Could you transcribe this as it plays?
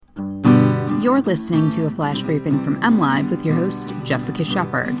You're listening to a flash briefing from MLive with your host, Jessica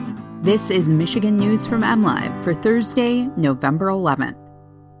Shepard. This is Michigan News from MLive for Thursday, November 11th.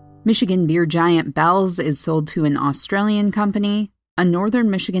 Michigan beer giant Bell's is sold to an Australian company, a northern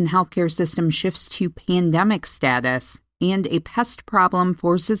Michigan healthcare system shifts to pandemic status, and a pest problem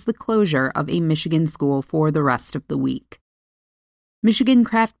forces the closure of a Michigan school for the rest of the week. Michigan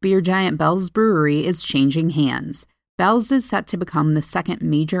craft beer giant Bell's Brewery is changing hands. Bell's is set to become the second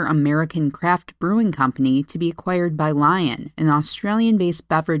major American craft brewing company to be acquired by Lion, an Australian-based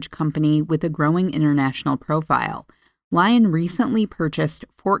beverage company with a growing international profile. Lion recently purchased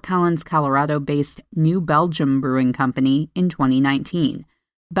Fort Collins, Colorado-based New Belgium Brewing Company in 2019.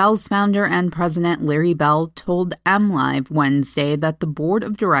 Bell's founder and president Larry Bell told MLive Wednesday that the board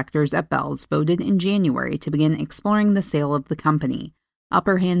of directors at Bell's voted in January to begin exploring the sale of the company.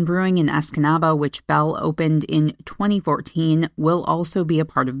 Upper Hand Brewing in Escanaba, which Bell opened in 2014, will also be a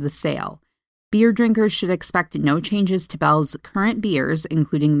part of the sale. Beer drinkers should expect no changes to Bell's current beers,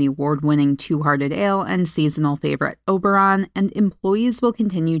 including the award-winning Two-Hearted Ale and seasonal favorite Oberon, and employees will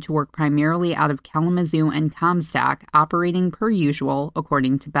continue to work primarily out of Kalamazoo and Comstock, operating per usual,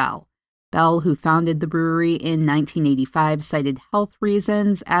 according to Bell. Bell, who founded the brewery in 1985, cited health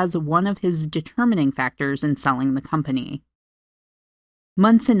reasons as one of his determining factors in selling the company.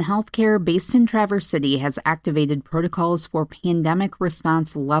 Munson Healthcare, based in Traverse City, has activated protocols for Pandemic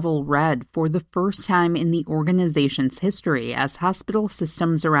Response Level Red for the first time in the organization's history, as hospital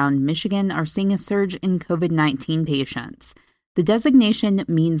systems around Michigan are seeing a surge in COVID-19 patients. The designation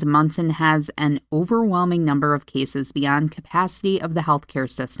means Munson has an overwhelming number of cases beyond capacity of the healthcare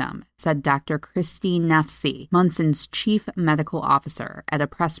system, said Dr. Christine Nefsi, Munson's chief medical officer, at a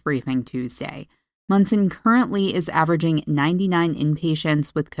press briefing Tuesday. Munson currently is averaging 99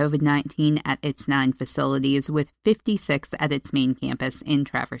 inpatients with COVID-19 at its 9 facilities, with 56 at its main campus in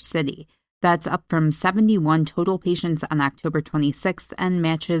Traverse City. That's up from 71 total patients on October 26th and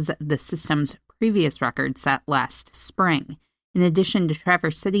matches the system's previous record set last spring. In addition to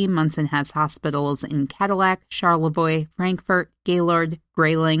Traverse City, Munson has hospitals in Cadillac, Charlevoix, Frankfort, Gaylord,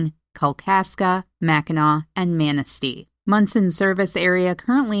 Grayling, Kalkaska, Mackinac, and Manistee. Munson's service area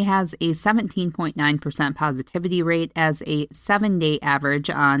currently has a 17.9% positivity rate as a 7-day average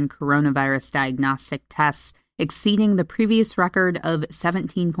on coronavirus diagnostic tests, exceeding the previous record of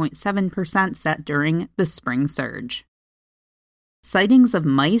 17.7% set during the spring surge. Sightings of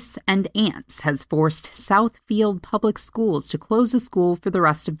mice and ants has forced Southfield Public Schools to close a school for the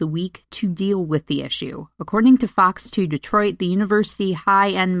rest of the week to deal with the issue. According to Fox 2 Detroit, the University High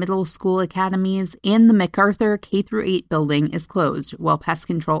and Middle School Academies and the MacArthur K-8 building is closed while pest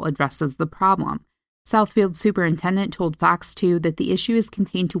control addresses the problem. Southfield superintendent told Fox 2 that the issue is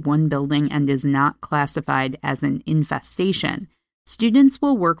contained to one building and is not classified as an infestation. Students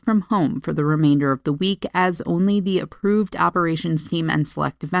will work from home for the remainder of the week, as only the approved operations team and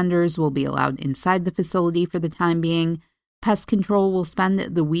select vendors will be allowed inside the facility for the time being. Pest control will spend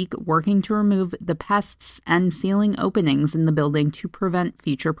the week working to remove the pests and sealing openings in the building to prevent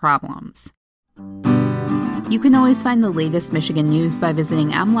future problems. You can always find the latest Michigan news by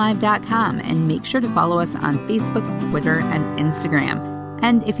visiting mlive.com, and make sure to follow us on Facebook, Twitter, and Instagram.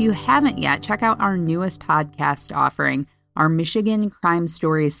 And if you haven't yet, check out our newest podcast offering, our Michigan Crime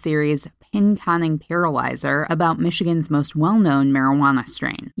Stories series, Pin Conning Paralyzer, about Michigan's most well-known marijuana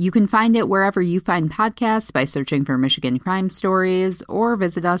strain. You can find it wherever you find podcasts by searching for Michigan Crime Stories, or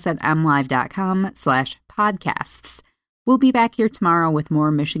visit us at mlive.com/podcasts. We'll be back here tomorrow with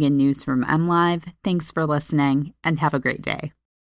more Michigan news from MLive. Thanks for listening, and have a great day.